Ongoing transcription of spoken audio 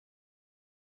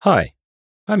Hi,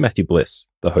 I'm Matthew Bliss,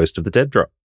 the host of The Dead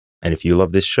Drop. And if you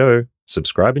love this show,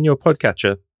 subscribe in your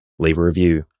podcatcher, leave a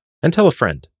review, and tell a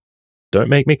friend. Don't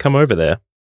make me come over there.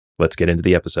 Let's get into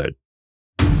the episode.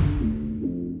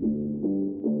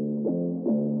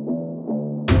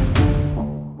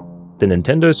 The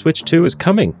Nintendo Switch 2 is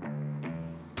coming.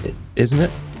 Isn't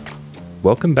it?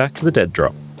 Welcome back to The Dead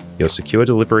Drop, your secure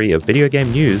delivery of video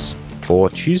game news for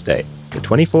Tuesday, the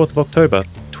 24th of October,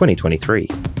 2023.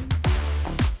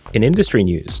 In industry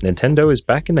news, Nintendo is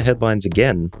back in the headlines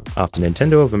again after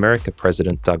Nintendo of America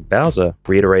President Doug Bowser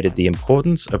reiterated the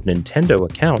importance of Nintendo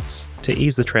accounts to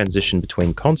ease the transition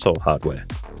between console hardware,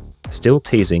 still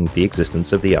teasing the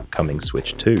existence of the upcoming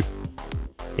Switch 2.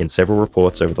 In several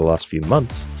reports over the last few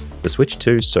months, the Switch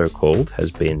 2 so-called has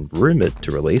been rumoured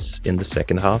to release in the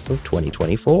second half of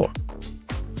 2024.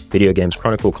 Video Games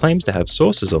Chronicle claims to have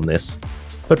sources on this,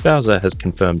 but Bowser has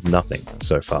confirmed nothing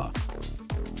so far.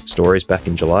 Stories back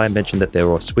in July mentioned that there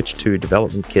were Switch 2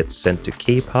 development kits sent to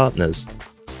key partners,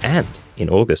 and in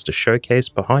August a showcase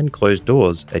behind closed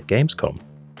doors at Gamescom,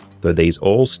 though these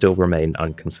all still remain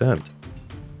unconfirmed.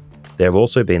 There have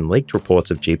also been leaked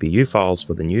reports of GPU files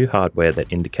for the new hardware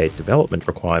that indicate development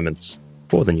requirements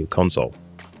for the new console.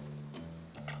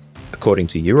 According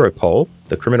to Europol,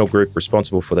 the criminal group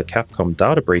responsible for the Capcom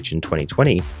data breach in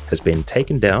 2020 has been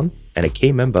taken down and a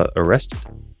key member arrested.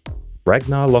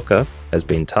 Ragnar Locker has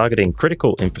been targeting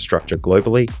critical infrastructure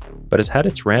globally, but has had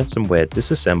its ransomware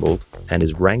disassembled and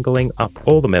is wrangling up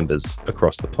all the members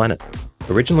across the planet.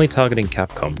 Originally targeting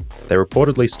Capcom, they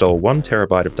reportedly stole 1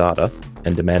 terabyte of data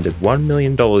and demanded $1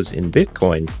 million in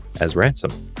Bitcoin as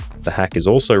ransom. The hack is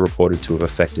also reported to have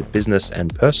affected business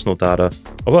and personal data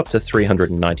of up to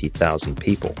 390,000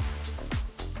 people.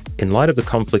 In light of the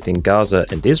conflict in Gaza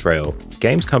and Israel,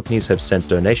 games companies have sent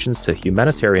donations to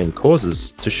humanitarian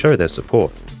causes to show their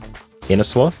support.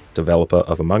 Innersloth, developer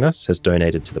of Among Us, has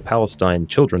donated to the Palestine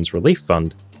Children's Relief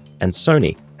Fund, and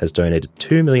Sony has donated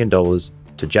 $2 million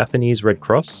to Japanese Red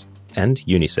Cross and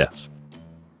UNICEF.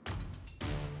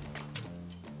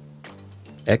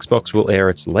 Xbox will air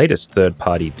its latest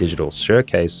third-party digital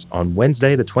showcase on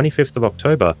Wednesday the 25th of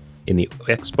October in the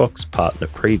Xbox Partner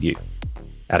Preview.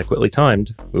 Adequately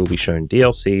timed, we will be shown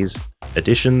DLCs,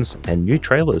 additions, and new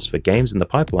trailers for games in the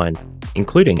pipeline,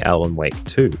 including Alan Wake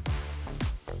 2.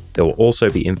 There will also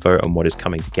be info on what is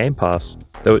coming to Game Pass,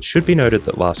 though it should be noted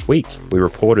that last week we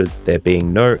reported there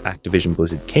being no Activision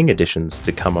Blizzard King editions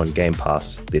to come on Game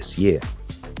Pass this year.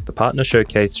 The partner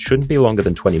showcase shouldn't be longer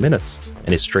than 20 minutes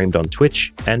and is streamed on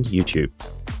Twitch and YouTube.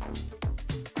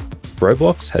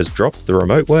 Roblox has dropped the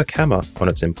remote work hammer on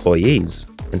its employees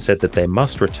and said that they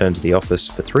must return to the office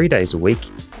for 3 days a week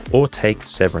or take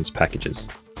severance packages.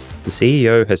 The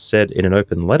CEO has said in an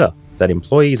open letter that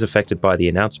employees affected by the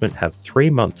announcement have 3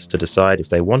 months to decide if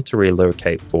they want to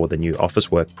relocate for the new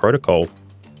office work protocol,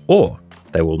 or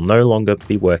they will no longer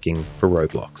be working for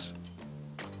Roblox.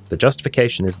 The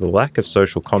justification is the lack of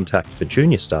social contact for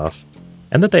junior staff,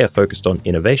 and that they are focused on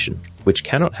innovation, which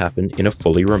cannot happen in a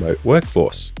fully remote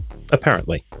workforce.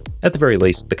 Apparently. At the very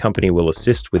least, the company will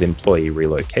assist with employee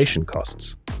relocation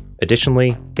costs.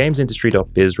 Additionally,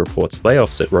 GamesIndustry.biz reports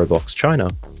layoffs at Roblox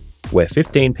China, where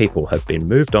 15 people have been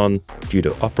moved on due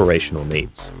to operational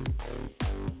needs.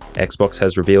 Xbox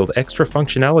has revealed extra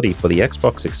functionality for the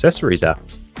Xbox Accessories app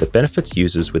that benefits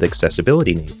users with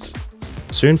accessibility needs.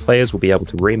 Soon players will be able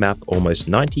to remap almost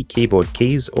 90 keyboard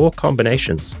keys or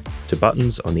combinations to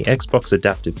buttons on the Xbox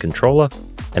Adaptive Controller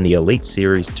and the Elite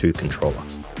Series 2 controller.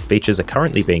 Features are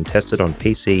currently being tested on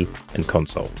PC and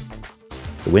console.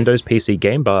 The Windows PC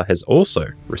Game Bar has also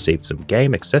received some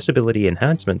game accessibility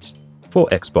enhancements for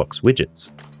Xbox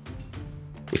widgets.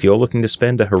 If you're looking to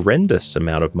spend a horrendous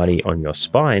amount of money on your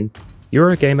spine,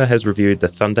 Eurogamer has reviewed the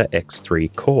Thunder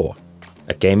X3 Core,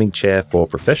 a gaming chair for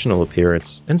professional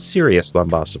appearance and serious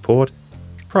lumbar support,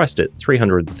 priced at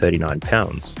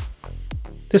 £339.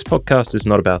 This podcast is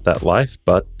not about that life,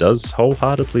 but does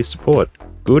wholeheartedly support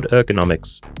good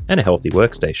ergonomics and a healthy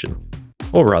workstation,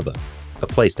 or rather, a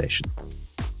PlayStation.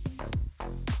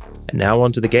 And now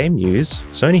on to the game news.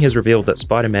 Sony has revealed that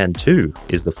Spider-Man 2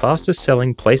 is the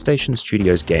fastest-selling PlayStation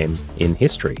Studios game in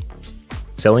history.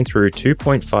 Selling through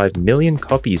 2.5 million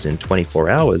copies in 24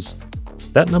 hours,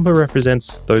 that number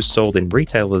represents those sold in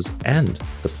retailers and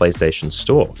the PlayStation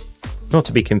Store, not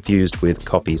to be confused with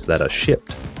copies that are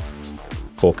shipped.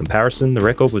 For comparison, the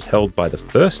record was held by the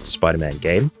first Spider-Man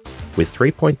game, with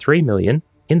 3.3 million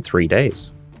in 3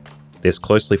 days. This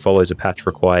closely follows a patch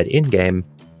required in-game,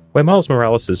 where Miles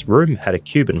Morales' room had a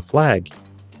Cuban flag,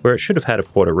 where it should have had a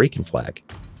Puerto Rican flag.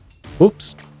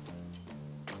 Oops.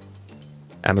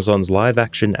 Amazon's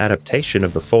live-action adaptation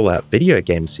of the Fallout video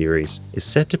game series is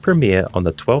set to premiere on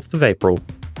the 12th of April,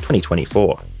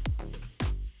 2024.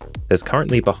 There's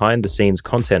currently behind-the-scenes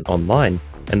content online,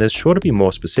 and there's sure to be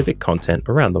more specific content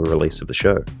around the release of the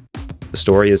show. The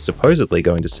story is supposedly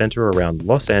going to center around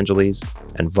Los Angeles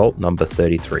and Vault Number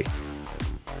 33.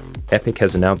 Epic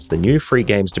has announced the new free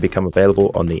games to become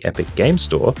available on the Epic Game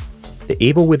Store. The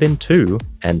Evil Within 2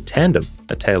 and Tandem,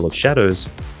 A Tale of Shadows,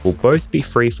 will both be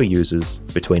free for users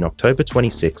between October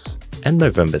 26 and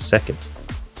November 2nd.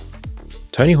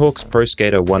 Tony Hawk's Pro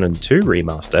Skater 1 and 2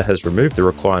 remaster has removed the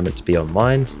requirement to be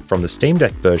online from the Steam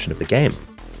Deck version of the game.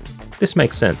 This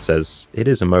makes sense as it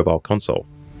is a mobile console.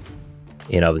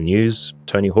 In other news,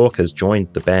 Tony Hawk has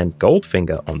joined the band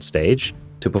Goldfinger on stage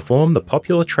to perform the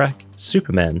popular track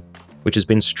Superman, which has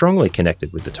been strongly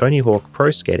connected with the Tony Hawk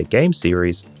Pro Skater game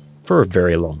series for a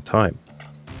very long time.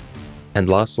 And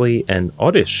lastly, an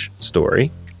oddish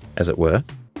story, as it were,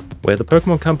 where the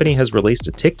Pokemon Company has released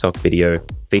a TikTok video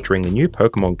featuring the new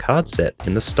Pokemon card set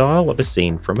in the style of a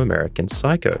scene from American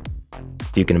Psycho.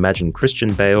 If you can imagine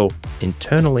Christian Bale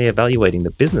internally evaluating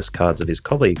the business cards of his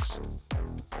colleagues,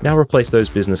 now replace those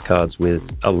business cards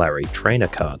with a Larry Trainer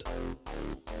card.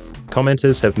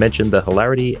 Commenters have mentioned the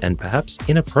hilarity and perhaps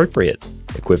inappropriate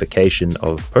equivocation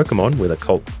of Pokemon with a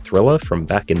cult thriller from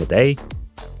back in the day,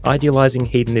 idealizing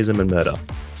hedonism and murder.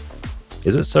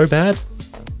 Is it so bad?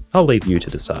 I'll leave you to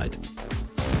decide.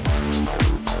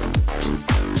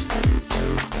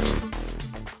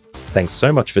 Thanks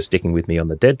so much for sticking with me on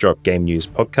the Dead Drop Game News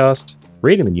podcast,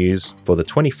 reading the news for the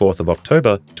 24th of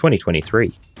October,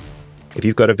 2023. If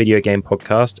you've got a video game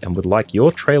podcast and would like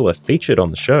your trailer featured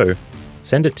on the show,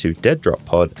 send it to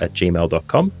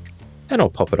deaddroppod@gmail.com and I'll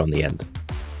pop it on the end.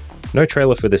 No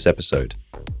trailer for this episode,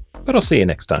 but I'll see you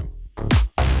next time.